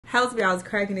Helps me, I was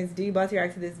cracking his D. About to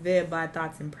react to this vid by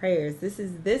thoughts and prayers.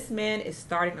 This man is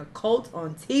starting a cult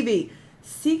on TV.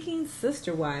 Seeking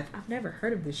Sister Wife. I've never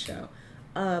heard of this show.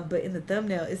 But in the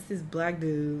thumbnail, it's this black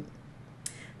dude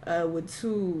with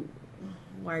two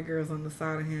white girls on the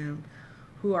side of him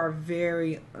who are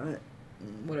very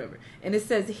whatever. And it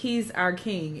says he's our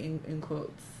king in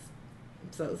quotes.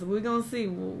 So we're gonna see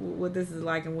what this is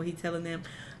like and what he's telling them.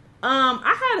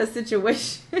 I had a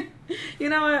situation. You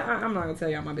know what? I'm not gonna tell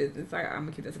y'all my business. I'm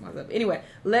gonna keep that to myself. Anyway,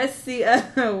 let's see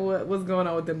what's going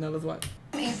on with them. Now let's watch.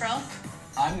 I'm April.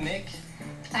 I'm Nick.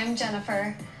 I'm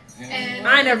Jennifer. And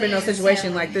I ain't never been in a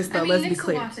situation like this though. Let's be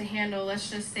clear. Nick's a lot to handle. Let's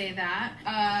just say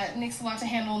that. Nick's a lot to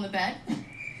handle in the bed.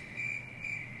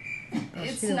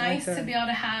 It's nice to be able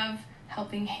to have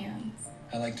helping hands.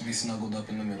 I like to be snuggled up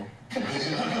in the middle.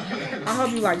 I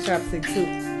hope you like chopstick too.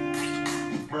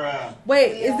 Bruh.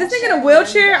 Wait, is this nigga in a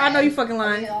wheelchair? I know you fucking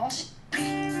lying.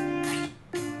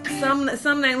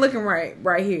 Something ain't looking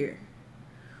right here.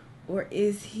 Or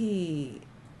is he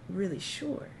really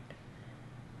short?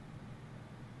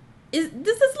 Does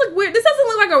this look weird? This doesn't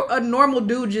look like a normal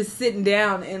dude just sitting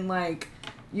down and like,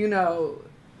 you know,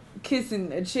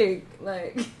 kissing a chick.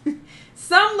 Like,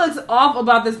 something looks off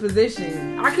about this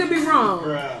position. I could be wrong.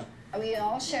 Bruh. We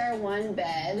all share one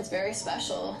bed. It's very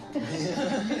special.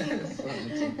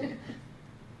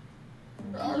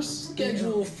 Our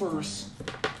schedule for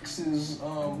sex is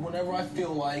whenever I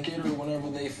feel like it or whenever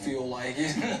they feel like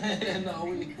it.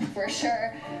 For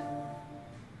sure.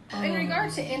 In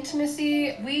regard to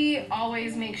intimacy, we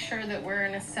always make sure that we're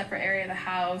in a separate area of the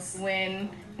house when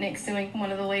Nick's doing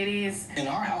one of the ladies. In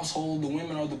our household, the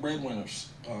women are the breadwinners.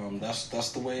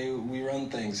 That's the way we run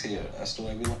things here. That's the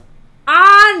way we.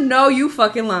 I know you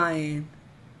fucking lying.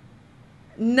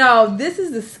 No, this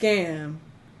is the scam.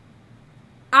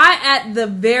 I, at the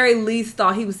very least,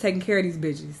 thought he was taking care of these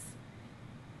bitches.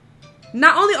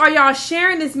 Not only are y'all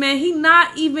sharing this, man, he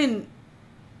not even...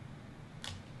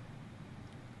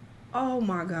 Oh,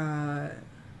 my God.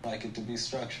 Like it to be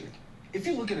structured. If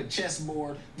you look at a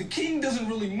chessboard, the king doesn't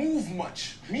really move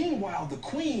much. Meanwhile, the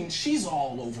queen, she's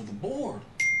all over the board.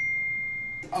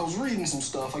 I was reading some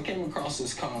stuff. I came across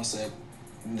this concept.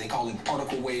 They call it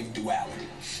particle wave duality.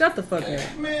 Shut the fuck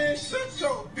up. Man, shut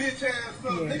your bitch ass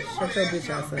up. Yeah, shut your bitch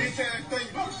ass up. Bitch ass thing.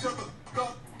 You better shut the fuck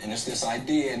up. And it's this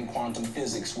idea in quantum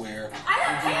physics where...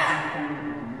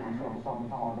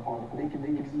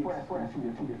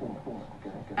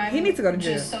 He needs to go to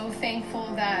jail. I'm just so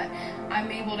thankful that I'm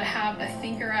able to have a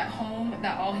thinker at home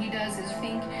that all he does is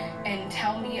think and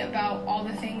tell me about all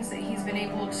the things that he's been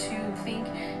able to think.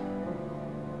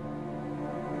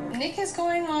 Nick is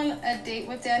going on a date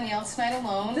with Danielle tonight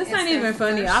alone. This ain't even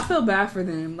funny. I feel bad for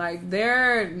them. Like,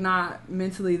 they're not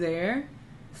mentally there.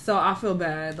 So I feel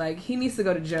bad. Like, he needs to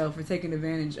go to jail for taking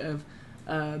advantage of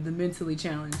the mentally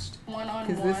challenged.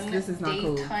 One-on-one this is not date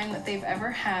cool. time that they've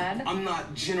ever had. I'm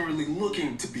not generally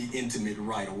looking to be intimate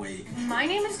right away. My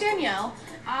name is Danielle.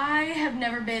 I have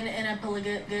never been in a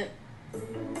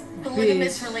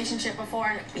polygamous relationship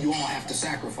before. You all have to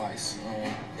sacrifice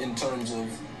in terms of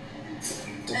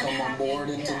to come on board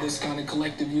into this kind of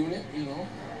collective unit, you know?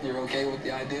 You're okay with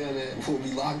the idea that we'll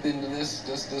be locked into this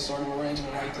sort of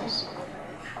arrangement like this?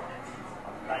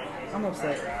 I'm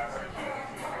upset.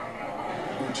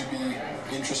 Would you be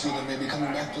interested in maybe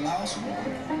coming back to the house?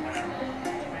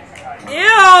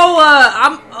 Ew!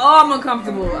 I'm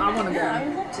uncomfortable. I want to Yeah, I go.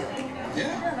 would love to. Yeah.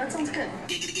 Yeah, that sounds good.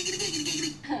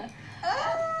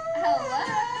 Hello.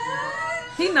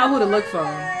 He know who to look for.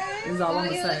 Is all I'm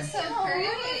You gonna look say. so pretty.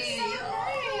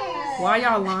 Why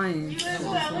y'all lying?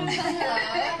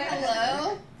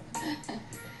 Hello.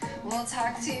 We'll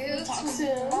talk to you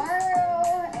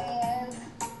tomorrow and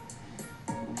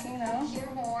hear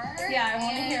more. Yeah, I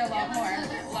want to hear a lot more.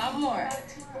 A lot more.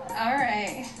 All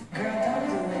right.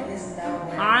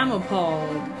 I'm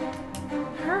appalled.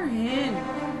 Her hand.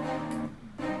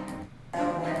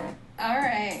 All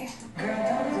right.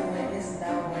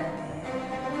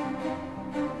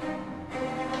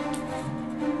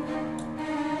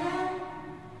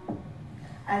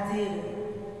 I did it.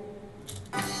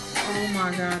 Oh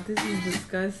my God, this is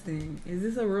disgusting. Is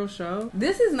this a real show?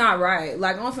 This is not right.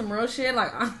 Like, on some real shit,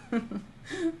 like,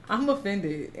 I'm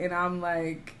offended. And I'm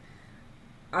like,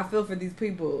 I feel for these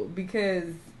people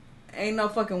because ain't no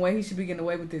fucking way he should be getting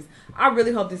away with this. I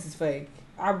really hope this is fake.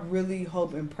 I really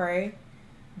hope and pray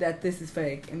that this is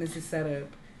fake and this is set up.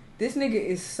 This nigga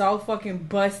is so fucking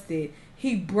busted.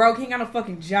 He broke. He ain't got a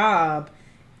fucking job.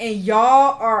 And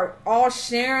y'all are all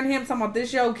sharing him, talking about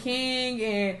this your king,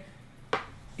 and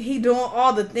he doing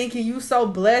all the thinking. You so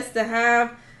blessed to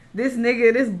have this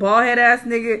nigga, this bald head ass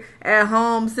nigga at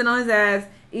home, sitting on his ass,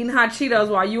 eating hot Cheetos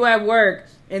while you at work,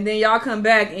 and then y'all come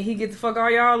back and he gets to fuck all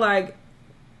y'all, like,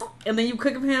 and then you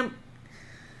cook him.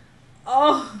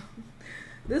 Oh,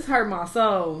 this hurt my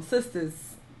soul, sisters.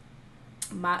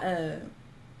 My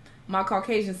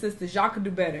Caucasian sisters, y'all could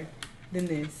do better than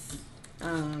this.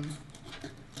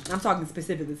 I'm talking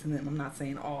specifically to them. I'm not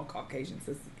saying all Caucasian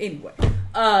sisters. Anyway,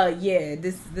 yeah,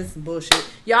 this is bullshit.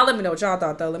 Y'all let me know what y'all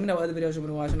thought, though. Let me know what other videos you want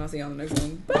to watch, and I'll see y'all in the next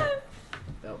one. Bye.